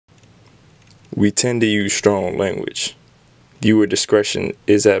We tend to use strong language. Viewer discretion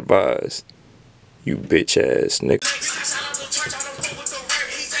is advised. You bitch ass nigga.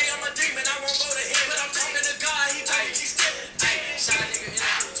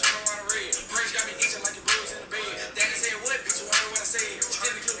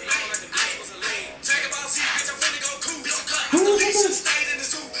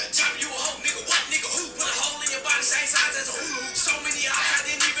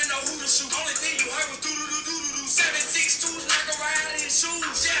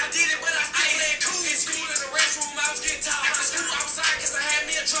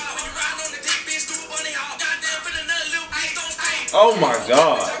 Oh my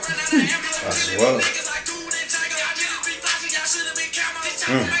God. I swear.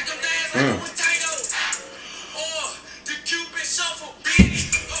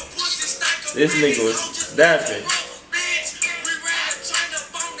 This nigga was snapping.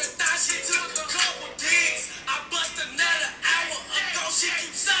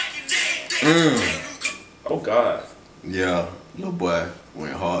 Oh God. Yeah, little boy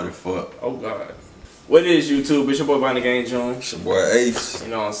went hard as fuck. Oh God. What is YouTube? It's your boy BonnetGang Jun. It's your boy Ace. You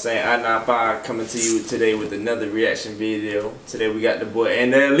know what I'm saying? I-95 coming to you today with another reaction video. Today we got the boy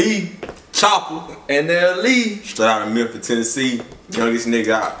NLE. Choppa. NLE. Straight out of Memphis, Tennessee. Youngest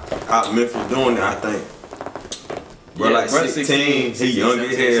nigga out of Memphis doing it, I think. Bro, yeah, like 16, he young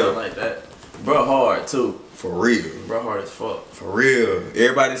as hell. Something like that. Bro hard too. For real. Bro hard as fuck. For real.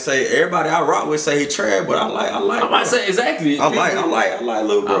 Everybody I rock with say he trash, but I like. I'm about to say exactly. I like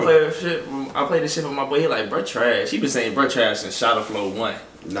little bro. I play this shit with my boy. He like, bro trash. He been saying bro trash since Shadow Flow 1.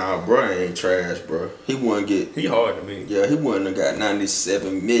 Nah, bro ain't trash, bro. He wouldn't get. He hard to me. Yeah, he wouldn't have got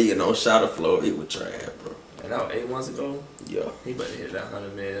 97 million on Shadow Flow. He was trash, bro. And that was 8 months ago. Yeah. He about to hit that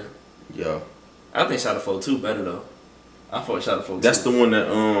 100 million. Yeah. I think Shadow Flow 2 better though. I thought Shadow Flow 2. That's the one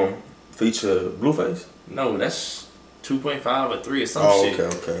that feature Blueface. No, that's 2.5 or 3 or some shit. Oh,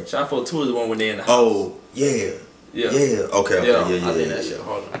 okay. Shadow Flow 2 is the one when they in the house. Oh, yeah. Yeah. Okay. I think that shit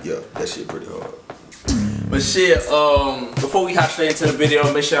hard. Yeah, that shit pretty hard. But shit, before we hop straight into the video,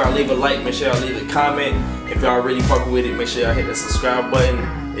 make sure y'all leave a like, make sure y'all leave a comment. If y'all really fucking with it, make sure y'all hit the subscribe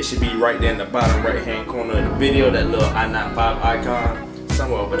button. It should be right there in the bottom right hand corner of the video, that little I-95 icon,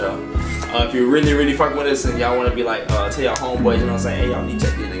 somewhere over there. If you're really fucking with us and y'all want to be like, tell y'all homeboys, you know what I'm saying, hey, y'all need to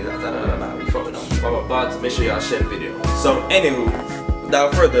check these niggas out, we fuck with them, blah, just make sure y'all share the video. So, anywho,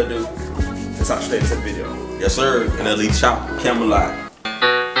 without further ado, let's hop straight into the video. Yes, sir. NLE Choppa, Camelot.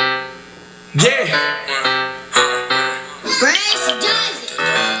 Yeah.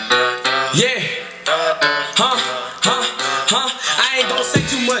 Yeah. I ain't gonna say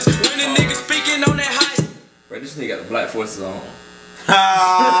too much when the nigga speaking on that high. Bro, this nigga got the black forces on.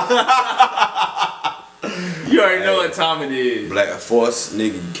 You already know what time it is. Black force,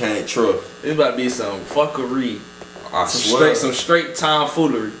 nigga, you can't trust. It's about to be some fuckery. I swear. Some straight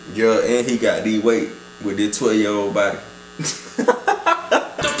tomfoolery. Yeah, and he got D weight with this 12-year-old body.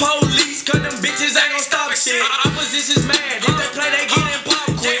 The police, cause them bitches ain't gon' stop shit. Opposition's mad, if they play, they get in pop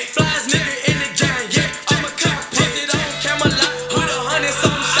quick. Flies nigga in the gang, yeah, I'm a cop. Posted on Camelot with 100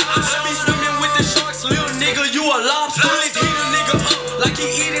 something shots. I be swimming with the sharks, little nigga, you a lobster. Heat a nigga up like he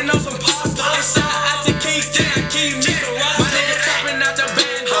eating on some pasta. And shout out to Kingston, I keep me so right. My nigga chopping out the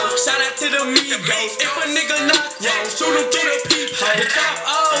bando. Shout out to the Migos. If a nigga knock wrong, shoot him through the peephole. The top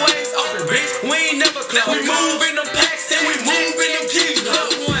always open, bitch. We ain't never close. We move in them packs and we move in them keys. Step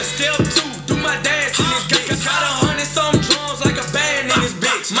 1, step 2, do my dance in this bitch. Got 100 some drums like a band in this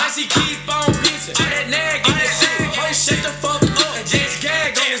bitch. Micey keep on bitching. All that nag in this shit. Hey, shut the fuck up and just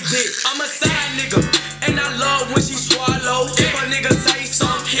gag on this bitch. I'm a side nigga and I love when she swallow. If a nigga say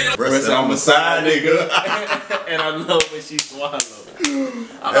something, hit him. I'm a side nigga. And I love when she swallow.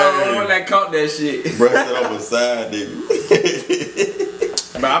 I'm the only one that caught that shit. Bruh said I'm a side nigga.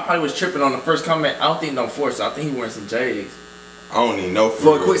 But I probably was tripping on the first comment. I don't think no force. I think he wearing some J's. I don't even know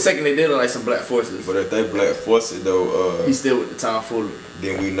For a quick second, they did look like some black forces. But if they black forces though, he's still with the tomfoolery.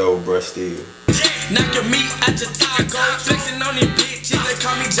 then we know bruh still. Knock your meat at your taco. Flexing on these bitches, they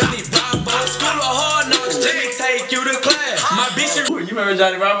call me Johnny Bravo. School of hard knocks, let me take you to class. My bitch, You remember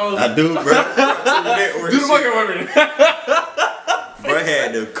Johnny Bravo? I do, bruh. Do the fucking women. Bruh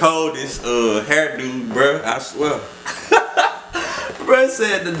had the coldest hairdo, bruh. I swear. Bruh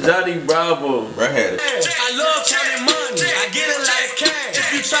said the Johnny Bravo. Bruh had it. I love counting money, I get it like cash.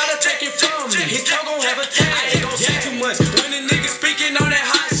 If you try to take it from me, his tongue gon' have a tag. I ain't gon' say too much when the nigga speaking on that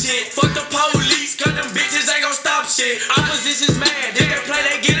hot shit. Fuck the police, cause them bitches ain't gon' stop shit. Opposition's mad, if they play,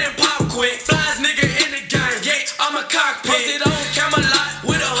 they get in pop quick. Flies nigga in the game, yeah, I'm a cockpit. Posted on Camelot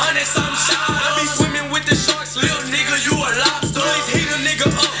with 100 something shots. I be swimming with the sharks, little nigga, you a lobster. Please heat a nigga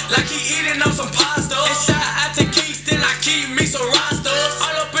up like he eating on some pasta. And shout out to Kingston, I keep me some rosters.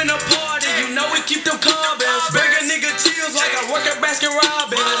 All up in the party, you know we keep them carbons. Bring a nigga chills like I work at Baskin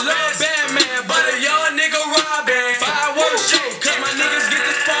Robbins. I love Batman, but a young nigga robbing. Fireworks show, cause my niggas get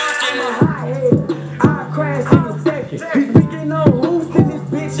the spark. I'm a high head, I crash in a second. He's speaking on who's in this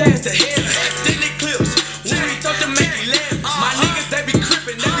bitch ass to heaven. Extended clips, when we talk to make you laugh. My niggas, they be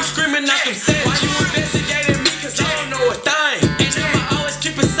crippin', they be screaming out them sets. Why you investigating me, cause I don't know a thing. And them I always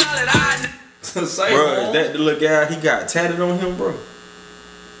keep it solid, Bro, is that the little guy he got tatted on him, bro?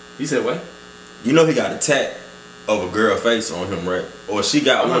 You said what? You know he got a tat of a girl face on him, right? Or she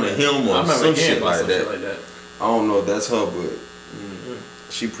got one of him or some shit like that. I don't know if that's her, but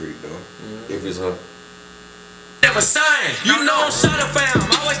she pretty though. If it's her. never signed. You know I'm shot of fam.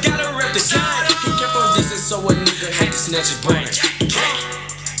 Always gotta rep the shine. He kept on dissing, so a nigga had to snatch his brain.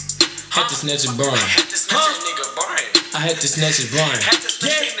 Had to snatch his brain. I had to snatch his brain.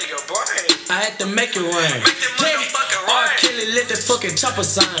 I had to make it rain. R. Kelly lit the fucking Choppa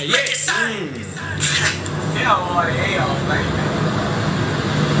sign.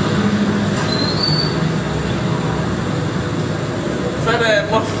 Fat ass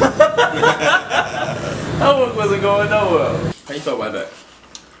motherfucker. That one wasn't going nowhere. How you feel about that?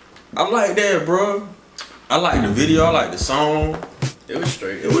 I like that, bro. I like the video. I like the song. It was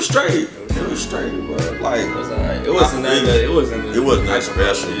straight. It was straight. It was straight, bro. Like it was alright. It wasn't that. It wasn't that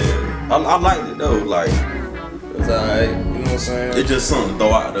special. Yeah. I liked it though. Like it was alright. You know what I'm saying? It's just something to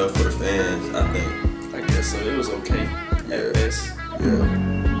throw out there for the fans. I think. I guess so. It was okay. At best. Yeah. You know what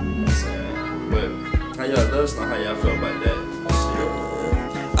I'm saying? But how y'all let us know how y'all feel about that?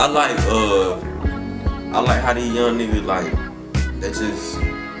 I like how these young niggas like they just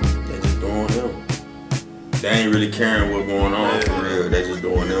doing them. They ain't really caring what's going on for real. They just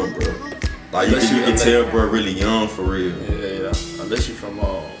doing them, bro. Like you can tell, bro, really young for real. Yeah. Unless you from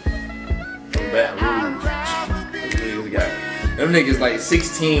Baton Rouge. Them niggas like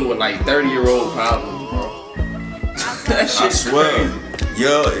 16 with like 30-year-old problems, bro. That shit I swear. crazy.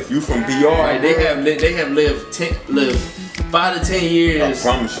 Yeah, if you from BR, like they have lived 5 to 10 years. I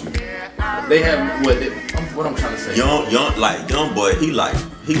promise you. They have what I'm trying to say. Young boy, he like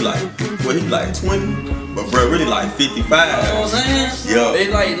 20, but bro, really like 55. You know what I'm saying? Yeah. They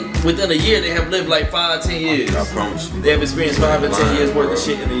like within a year they have lived like 5 to 10 years. I promise you. They have experienced 5 to 10 years worth of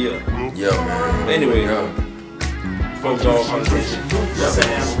shit in a year. Yeah, man. Anyway, folks all conversation. That's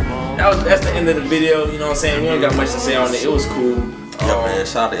the end of the video. You know what I'm saying? We don't got much to say on it. It was cool. Yeah, man.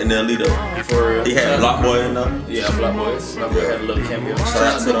 Shout out to NLE though. For real. He had Block Boy in there. Yeah, Block Boy. Block Boy had a little cameo. Shout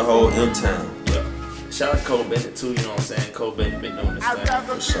out to the whole M-Town. Yeah. Shout out to Cole Bennett too. You know what I'm saying? Cole Bennett been doing this thing.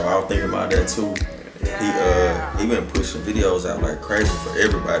 For sure. I was thinking about that too. He been pushing videos out like crazy for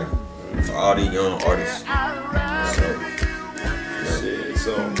everybody, for all these young artists.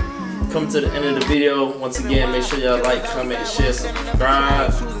 So come to the end of the video. Once again, make sure y'all like, comment, share,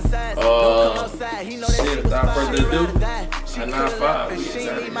 subscribe. Shit, without further ado, at 9-5, we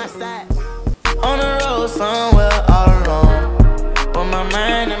excited. On the road somewhere all alone, with my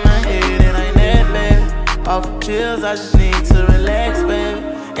mind in my head and I ain't that bad. Off the pills, I just need to relax, baby.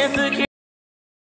 Insecure.